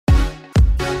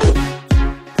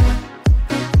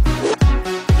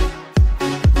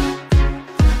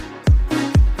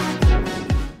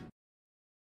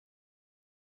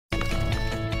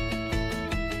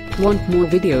Want more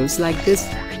videos like this?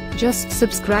 Just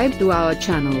subscribe to our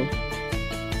channel.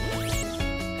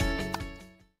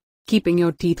 Keeping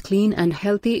your teeth clean and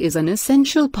healthy is an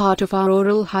essential part of our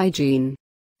oral hygiene.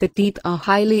 The teeth are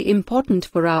highly important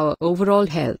for our overall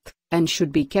health, and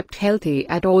should be kept healthy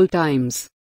at all times.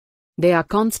 They are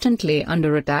constantly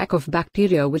under attack of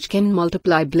bacteria which can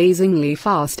multiply blazingly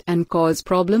fast and cause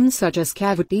problems such as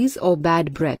cavities or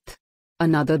bad breath.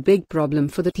 Another big problem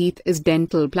for the teeth is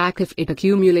dental plaque. If it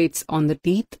accumulates on the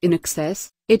teeth in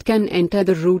excess, it can enter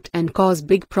the root and cause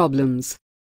big problems.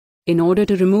 In order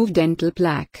to remove dental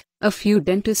plaque, a few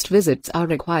dentist visits are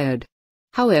required.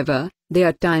 However, they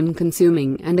are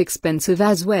time-consuming and expensive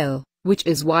as well, which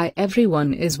is why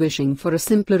everyone is wishing for a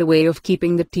simpler way of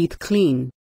keeping the teeth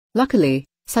clean. Luckily,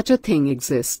 such a thing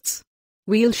exists.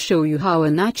 We'll show you how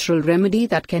a natural remedy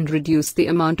that can reduce the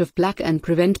amount of plaque and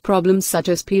prevent problems such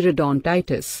as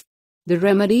periodontitis. The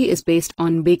remedy is based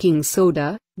on baking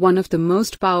soda, one of the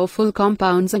most powerful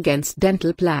compounds against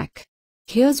dental plaque.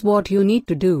 Here's what you need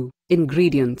to do.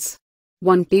 Ingredients: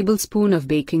 1 tablespoon of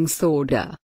baking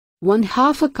soda,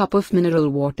 1/2 a cup of mineral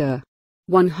water,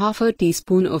 1/2 a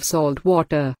teaspoon of salt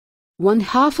water,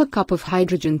 1/2 a cup of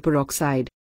hydrogen peroxide,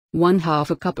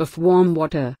 1/2 a cup of warm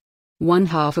water,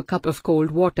 1/2 a cup of cold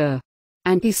water.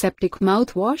 Antiseptic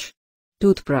mouthwash,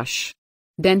 toothbrush,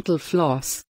 dental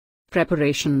floss.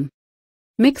 Preparation: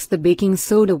 mix the baking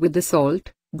soda with the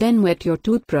salt, then wet your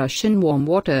toothbrush in warm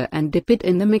water and dip it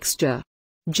in the mixture.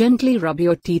 Gently rub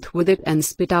your teeth with it and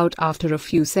spit out after a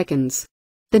few seconds.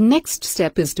 The next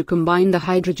step is to combine the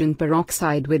hydrogen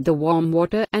peroxide with the warm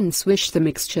water and swish the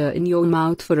mixture in your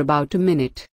mouth for about a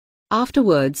minute.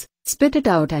 Afterwards, spit it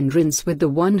out and rinse with the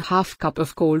 1/2 cup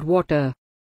of cold water.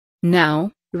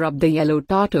 Now, rub the yellow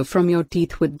tartar from your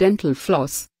teeth with dental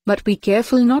floss, but be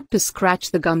careful not to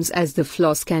scratch the gums as the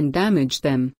floss can damage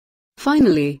them.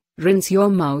 Finally, rinse your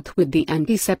mouth with the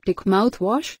antiseptic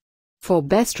mouthwash. For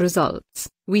best results,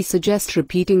 we suggest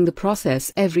repeating the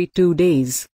process every 2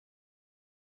 days.